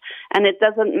this. And it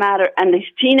doesn't matter. And these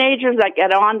teenagers that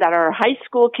get on that are high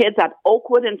school kids at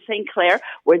Oakwood and St. Clair,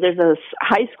 where there's a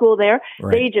high school there,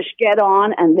 They just get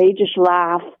on and they just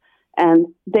laugh and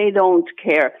they don't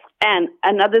care. And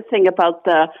another thing about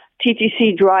the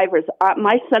TTC drivers,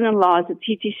 my son-in-law is a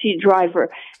TTC driver,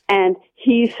 and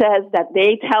he says that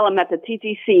they tell him at the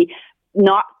TTC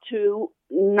not to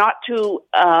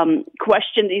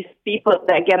question these people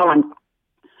that get on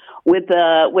with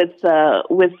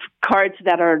cards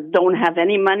that don't have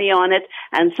any money on it,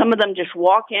 and some of them just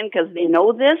walk in because they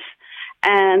know this,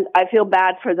 and I feel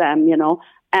bad for them, you know.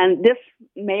 And this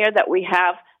mayor that we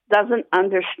have doesn't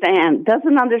understand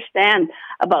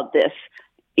about this.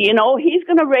 You know, he's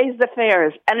going to raise the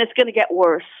fares, and it's going to get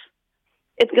worse.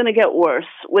 It's going to get worse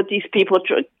with these people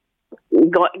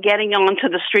getting onto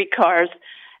the streetcars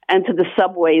and to the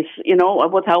subways, you know,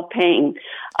 without paying.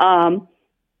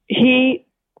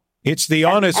 It's the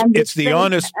honest,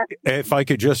 if I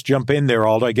could just jump in there,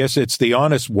 Alda, I guess it's the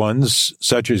honest ones,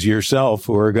 such as yourself,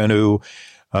 who are going to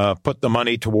put the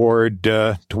money toward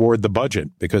the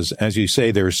budget, because, as you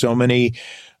say, there are so many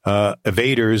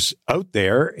evaders out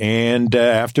there, and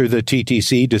after the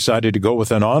TTC decided to go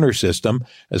with an honor system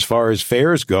as far as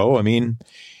fares go, I mean,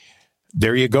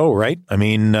 there you go, right? I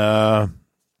mean,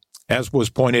 as was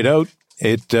pointed out,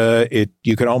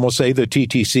 you could almost say the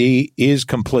TTC is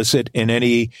complicit in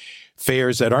any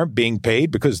fares that aren't being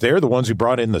paid, because they're the ones who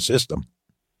brought in the system.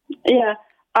 Yeah.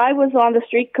 I was on the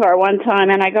streetcar one time,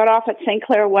 and I got off at St.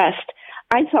 Clair West.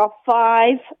 I saw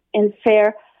 5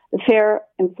 fare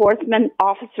enforcement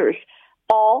officers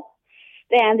all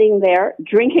standing there,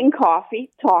 drinking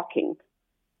coffee, talking,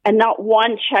 and not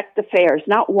one checked the fares,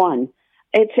 not one.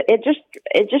 It just,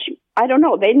 I don't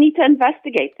know. They need to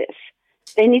investigate this.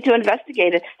 They need to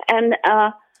investigate it. And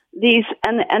on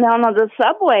the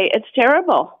subway, it's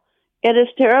terrible. It is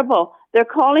terrible. They're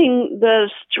calling the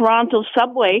Toronto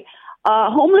subway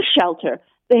homeless shelter.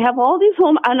 They have all these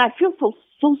and I feel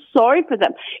so sorry for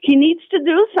them. He needs to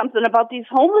do something about these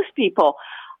homeless people.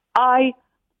 They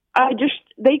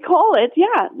call it,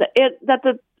 that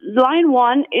the line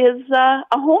 1 is a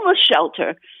homeless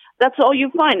shelter. That's all you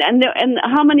find. And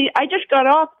how many? I just got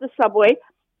off the subway,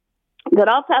 got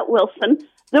off at Wilson.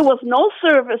 There was no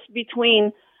service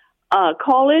between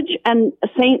College and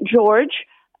St. George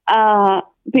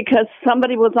because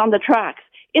somebody was on the tracks.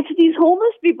 It's these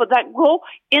homeless people that go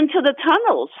into the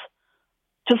tunnels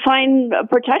to find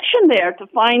protection there, to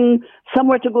find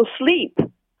somewhere to go sleep.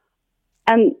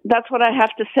 And that's what I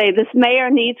have to say. This mayor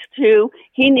needs to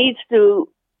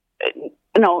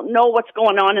know what's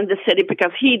going on in the city,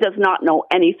 because he does not know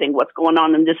anything what's going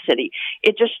on in this city.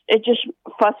 It just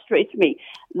frustrates me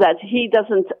that he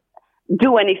doesn't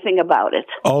do anything about it.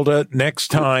 Alda, next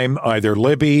time, either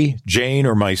Libby, Jane,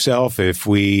 or myself, if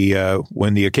we,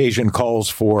 when the occasion calls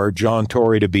for John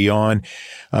Tory to be on,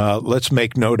 let's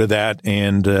make note of that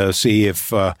and see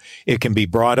if it can be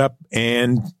brought up.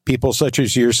 And people such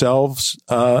as yourselves,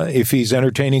 if he's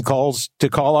entertaining calls, to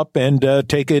call up and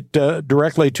take it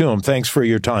directly to him. Thanks for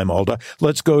your time, Alda.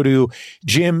 Let's go to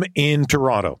Jim in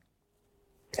Toronto.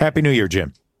 Happy New Year,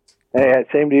 Jim. Hey,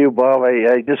 same to you, Bob.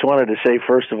 I just wanted to say,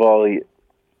 first of all,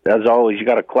 as always, you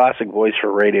got a classic voice for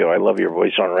radio. I love your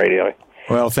voice on radio.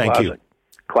 Well, thank you.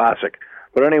 Classic.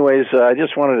 But anyways, I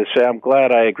just wanted to say I'm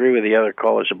glad I agree with the other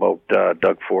callers about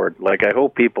Doug Ford. Like, I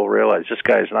hope people realize this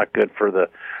guy is not good for the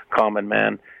common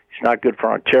man. He's not good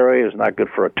for Ontario. He's not good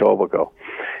for Etobicoke.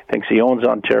 Thinks he owns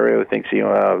Ontario. Thinks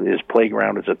his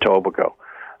playground is Etobicoke.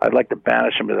 I'd like to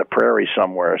banish him to the prairie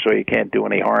somewhere so he can't do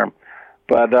any harm.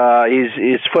 But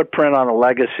his footprint on a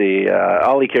legacy,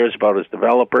 all he cares about is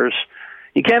developers.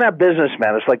 You can't have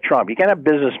businessmen. It's like Trump. You can't have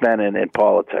businessmen in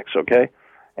politics, okay?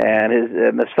 And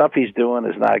the stuff he's doing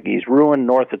is not. He's ruined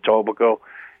North Etobicoke.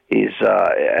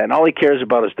 And all he cares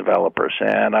about is developers.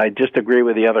 And I just agree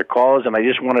with the other callers, and I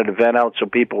just wanted to vent out so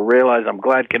people realize, I'm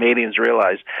glad Canadians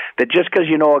realize that just because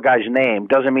you know a guy's name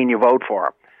doesn't mean you vote for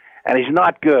him. And he's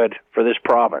not good for this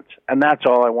province. And that's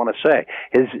all I want to say.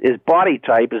 His body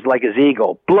type is like his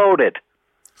ego, bloated.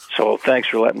 So thanks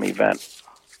for letting me vent.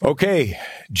 Okay,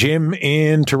 Jim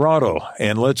in Toronto.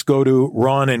 And let's go to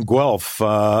Ron in Guelph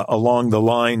along the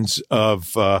lines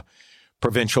of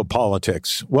provincial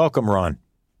politics. Welcome, Ron.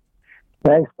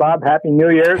 Thanks, Bob. Happy New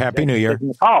Year. Happy New Year.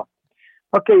 Oh,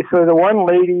 okay, so the one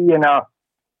lady in a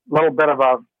little bit of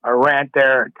a rant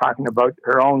there talking about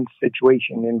her own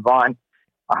situation in Vaughan.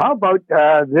 How about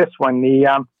this one?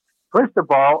 First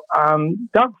of all,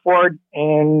 Doug Ford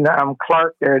and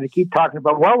Clark there, they keep talking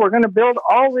about, well, we're going to build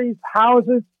all these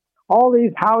houses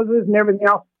and everything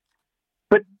else.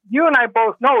 But you and I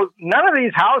both know none of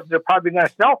these houses are probably going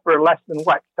to sell for less than,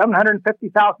 what,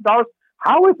 $750,000?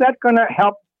 How is that going to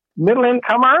help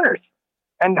middle-income earners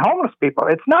and homeless people?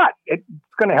 It's not. It's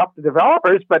going to help the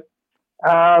developers, but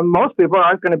most people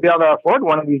aren't going to be able to afford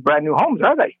one of these brand-new homes,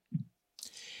 are they?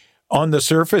 On the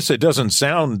surface, it doesn't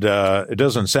sound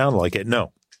like it.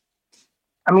 No.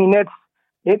 I mean,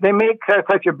 they make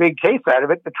such a big case out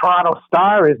of it. The Toronto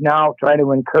Star is now trying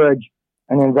to encourage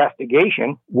an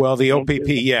investigation. Well, the OPP,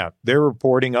 yeah, they're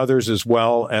reporting, others as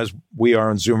well, as we are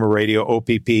on Zoomer Radio.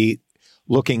 OPP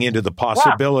looking into the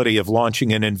possibility of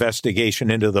launching an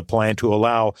investigation into the plan to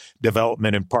allow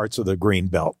development in parts of the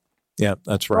Greenbelt. Yeah,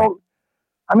 that's right. Well,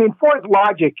 I mean, Ford's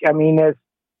logic, I mean, is,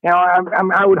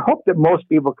 I would hope that most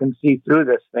people can see through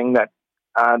this thing that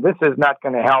this is not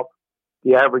going to help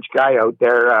the average guy out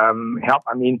there.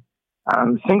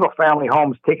 Single-family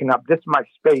homes taking up this much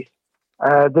space.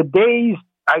 The days,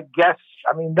 I guess,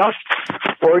 that's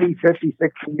 40, 50,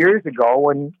 60 years ago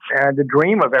when the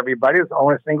dream of everybody was to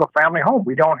own a single-family home.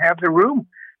 We don't have the room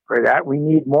for that. We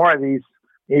need more of these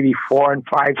maybe 4- and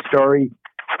 5-story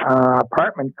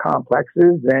apartment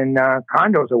complexes and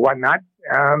condos or whatnot.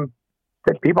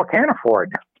 That people can't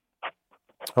afford.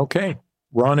 Okay.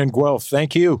 Ron and Guelph,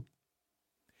 thank you.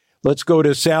 Let's go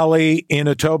to Sally in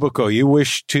Etobicoke. You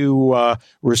wish to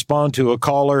respond to a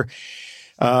caller.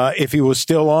 If he was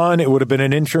still on, it would have been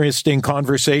an interesting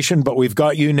conversation, but we've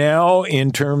got you now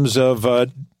in terms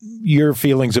of your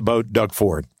feelings about Doug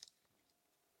Ford.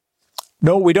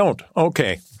 No, we don't.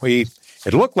 Okay.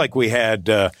 It looked like we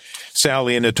had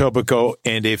Sally in Etobicoke,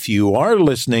 and if you are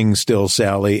listening still,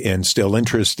 Sally, and still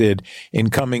interested in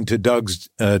coming to Doug's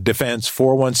defense,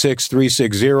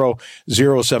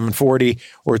 416-360-0740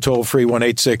 or toll free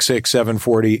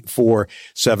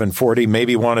 1-866-740-4740.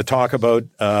 Maybe you want to talk about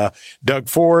Doug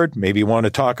Ford. Maybe you want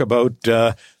to talk about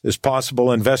this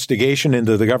possible investigation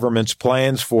into the government's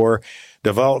plans for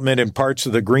development in parts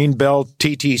of the Greenbelt,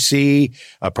 TTC,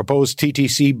 proposed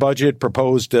TTC budget,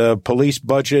 proposed police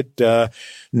budget,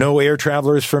 no air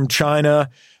travelers from China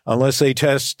unless they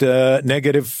test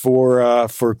negative for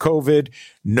COVID,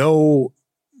 no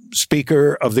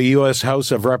Speaker of the U.S. House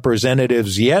of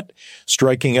Representatives yet,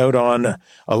 striking out on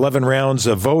 11 rounds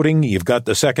of voting. You've got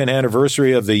the second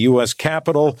anniversary of the U.S.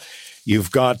 Capitol.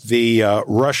 You've got the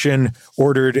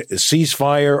Russian-ordered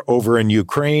ceasefire over in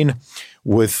Ukraine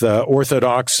with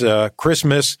Orthodox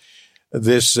Christmas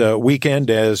this weekend,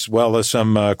 as well as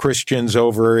some Christians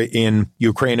over in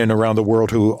Ukraine and around the world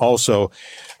who also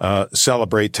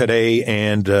celebrate today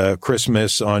and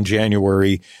Christmas on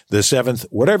January the 7th.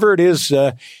 Whatever it is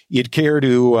you'd care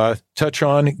to touch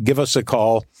on, give us a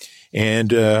call.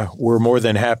 And we're more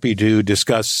than happy to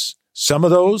discuss some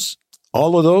of those,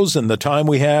 all of those, in the time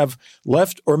we have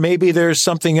left. Or maybe there's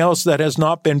something else that has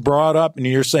not been brought up and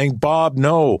you're saying, Bob,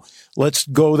 no, let's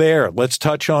go there. Let's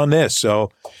touch on this.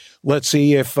 So let's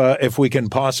see if we can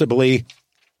possibly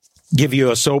give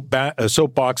you a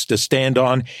soapbox to stand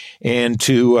on and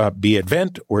to be at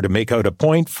vent or to make out a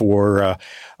point for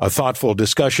a thoughtful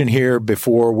discussion here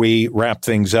before we wrap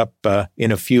things up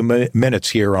in a few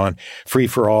minutes here on Free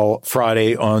for All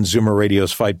Friday on Zoomer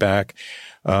Radio's Fight Back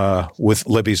with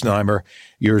Libby Znaimer.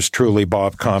 Yours truly,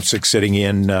 Bob Komsic, sitting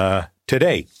in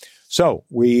today. So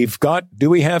do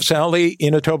we have Sally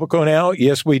in Etobicoke now?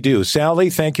 Yes, we do. Sally,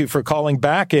 thank you for calling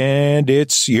back, and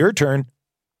it's your turn.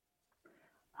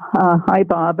 Hi,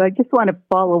 Bob. I just want to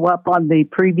follow up on the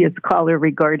previous caller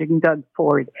regarding Doug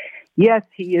Ford. Yes,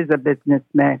 he is a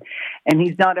businessman, and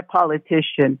he's not a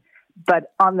politician.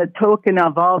 But on the token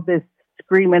of all this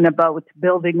screaming about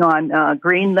building on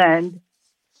Greenbelt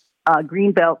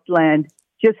land,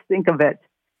 just think of it.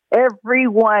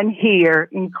 Everyone here,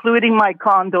 including my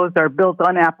condos, are built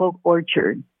on apple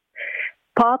orchards.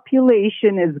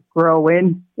 Population is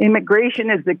growing. Immigration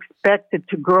is expected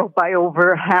to grow by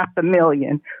over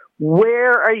 500,000.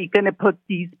 Where are you going to put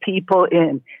these people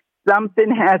in?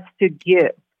 Something has to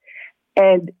give.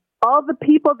 And all the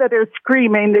people that are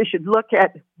screaming, they should look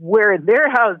at where their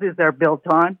houses are built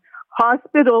on.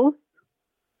 Hospitals,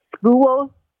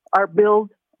 schools are built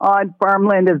on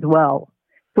farmland as well.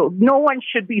 So no one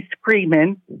should be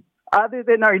screaming other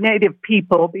than our native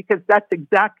people, because that's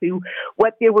exactly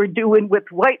what they were doing with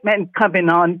white men coming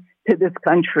on to this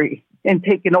country and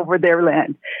taking over their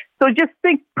land. So just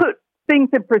put things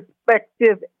in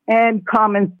perspective and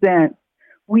common sense.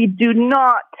 We do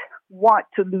not want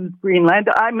to lose Greenland.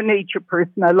 I'm a nature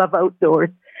person. I love outdoors.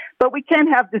 But we can't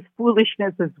have this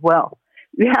foolishness as well.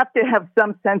 We have to have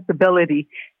some sensibility.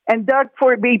 And Doug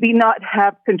Ford maybe not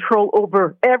have control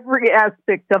over every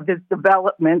aspect of his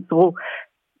development. So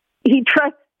he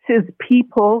trusts his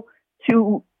people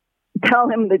to tell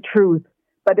him the truth.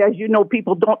 But as you know,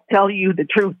 people don't tell you the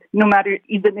truth, no matter,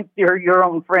 even if they're your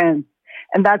own friends.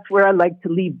 And that's where I like to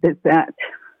leave this at.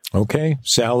 Okay.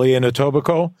 Sally in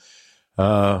Etobicoke.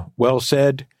 Well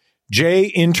said. Jay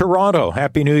in Toronto.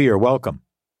 Happy New Year. Welcome.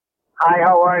 Hi,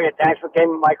 how are you? Thanks for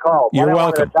taking my call. You're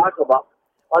welcome. What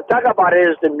I'll talk about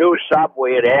is the new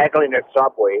subway, the Eglinton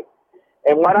subway.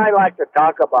 And what I like to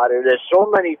talk about is there's so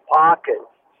many pockets,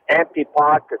 empty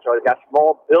pockets, or they got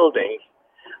small buildings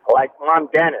like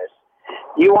Mount Dennis.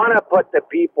 You want to put the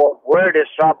people where the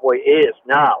subway is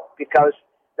now, because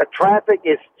the traffic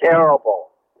is terrible.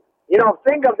 You know,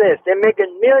 think of this. They're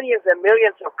making millions and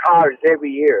millions of cars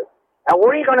every year. And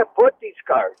where are you going to put these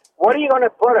cars? What are you going to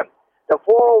put them? The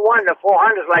 401, the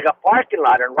 400 is like a parking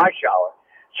lot in rush hour.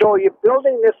 So you're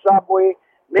building this subway.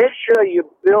 Make sure you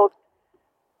build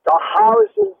the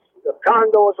houses, the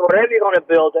condos, whatever you're going to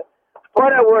build it.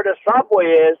 Put it where the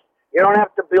subway is. You don't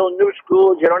have to build new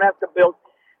schools. You don't have to build.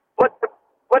 Put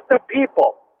the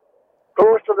people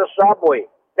close to the subway.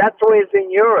 That's the way it's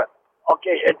in Europe.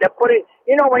 Okay, they're putting.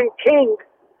 You know, in King,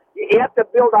 you have to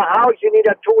build a house. You need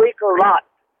a 2-acre lot.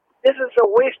 This is a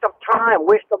waste of time,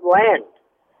 waste of land.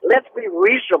 Let's be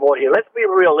reasonable here. Let's be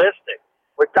realistic.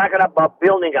 We're talking about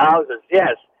building houses.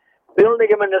 Yes, building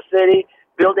them in the city,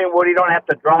 building where you don't have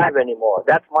to drive anymore.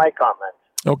 That's my comment.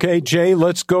 Okay, Jay,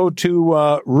 let's go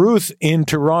to Ruth in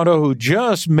Toronto, who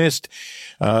just missed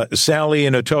Sally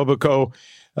in Etobicoke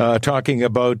talking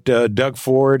about Doug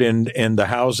Ford and the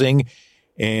housing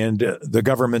and the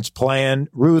government's plan.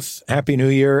 Ruth, Happy New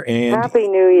Year. And Happy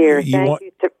New Year. Thank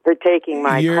you for taking my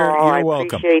call. You're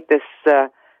welcome. I appreciate this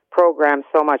program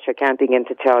so much, I can't begin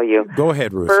to tell you. Go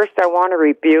ahead, Ruth. First, I want to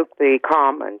rebuke the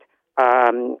comment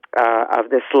of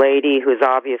this lady who's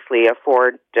obviously a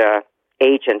Ford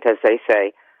agent, as they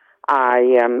say.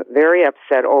 I am very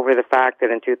upset over the fact that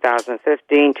in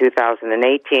 2015,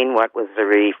 2018, what was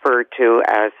referred to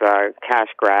as a cash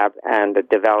grab and a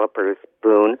developer's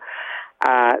boon,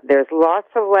 there's lots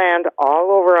of land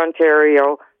all over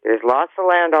Ontario. There's lots of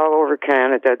land all over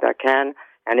Canada that can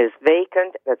and is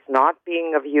vacant, that's not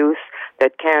being of use,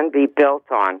 that can be built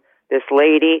on. This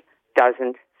lady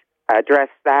doesn't address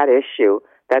that issue,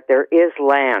 that there is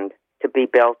land to be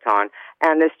built on.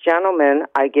 And this gentleman,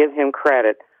 I give him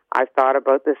credit. I've thought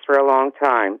about this for a long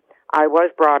time. I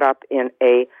was brought up in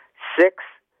a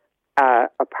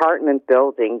 6-apartment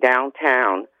building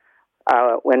downtown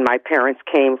when my parents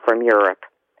came from Europe.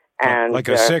 And like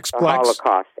a sixplex? The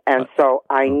Holocaust. And so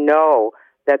I know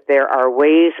that there are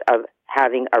ways of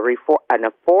having an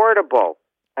affordable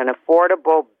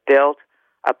built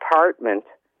apartment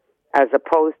as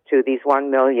opposed to these $1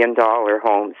 million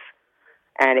homes.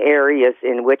 and areas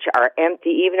in which are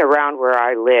empty, even around where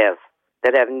I live,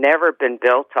 that have never been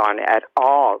built on at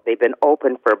all. They've been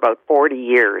open for about 40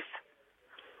 years.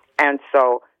 And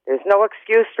so there's no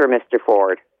excuse for Mr.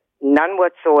 Ford, none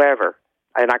whatsoever.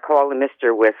 And I call him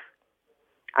Mr. with,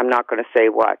 I'm not going to say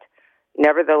what.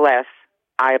 Nevertheless,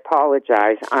 I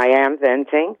apologize. I am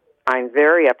venting. I'm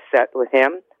very upset with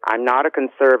him. I'm not a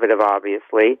conservative,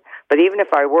 obviously. But even if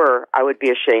I were, I would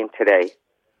be ashamed today.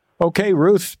 Okay,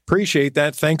 Ruth, appreciate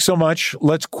that. Thanks so much.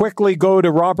 Let's quickly go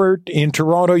to Robert in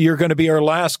Toronto. You're going to be our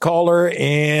last caller,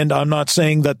 and I'm not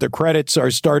saying that the credits are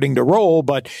starting to roll,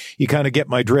 but you kind of get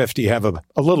my drift. You have a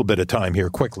little bit of time here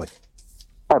quickly.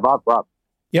 Hi, Bob.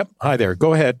 Yep. Hi there.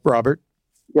 Go ahead, Robert.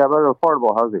 Yeah, about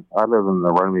affordable housing. I live in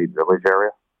the Runnymede Village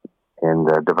area, and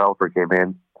a developer came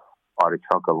in, bought a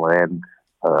chunk of land,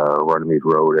 Runnymede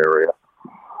Road area,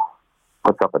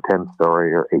 puts up a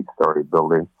 10-story or 8-story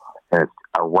building, and it's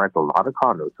a rental, not a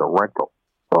condo, it's a rental.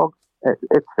 So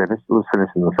it's finished. It was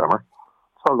finished in the summer.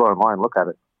 So I'll go online, look at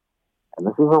it. And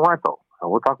this is a rental.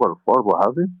 And we're talking about affordable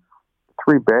housing.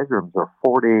 3 bedrooms are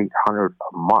 $4,800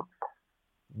 a month.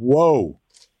 Whoa.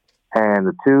 And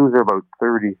the 2s are about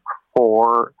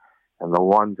 34, and the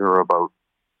 1s are about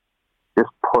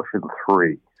just pushing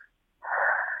 3.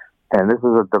 And this is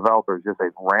a developer just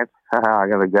saying, rent, I'm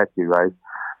going to get you guys,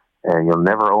 and you'll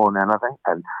never own anything.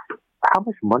 And how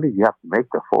much money do you have to make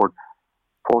to afford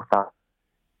 4,000?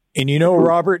 And you know,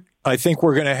 Robert, I think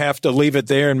we're going to have to leave it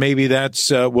there, and maybe that's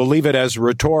we'll leave it as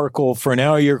rhetorical for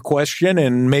now, your question,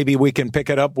 and maybe we can pick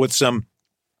it up with some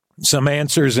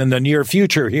answers in the near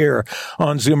future here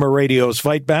on Zoomer Radio's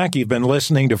Fight Back. You've been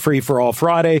listening to Free for All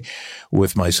Friday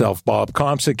with myself, Bob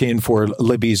Komsic, in for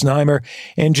Libby Znaimer,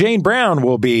 and Jane Brown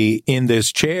will be in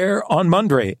this chair on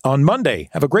Monday.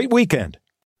 Have a great weekend.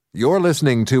 You're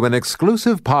listening to an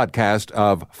exclusive podcast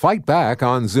of Fight Back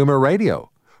on Zoomer Radio.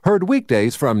 Heard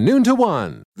weekdays from noon to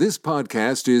 1. This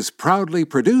podcast is proudly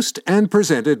produced and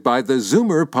presented by the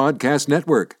Zoomer Podcast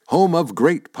Network, home of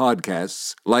great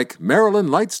podcasts like Marilyn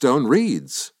Lightstone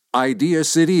Reads, Idea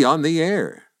City on the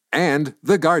Air, and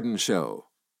The Garden Show.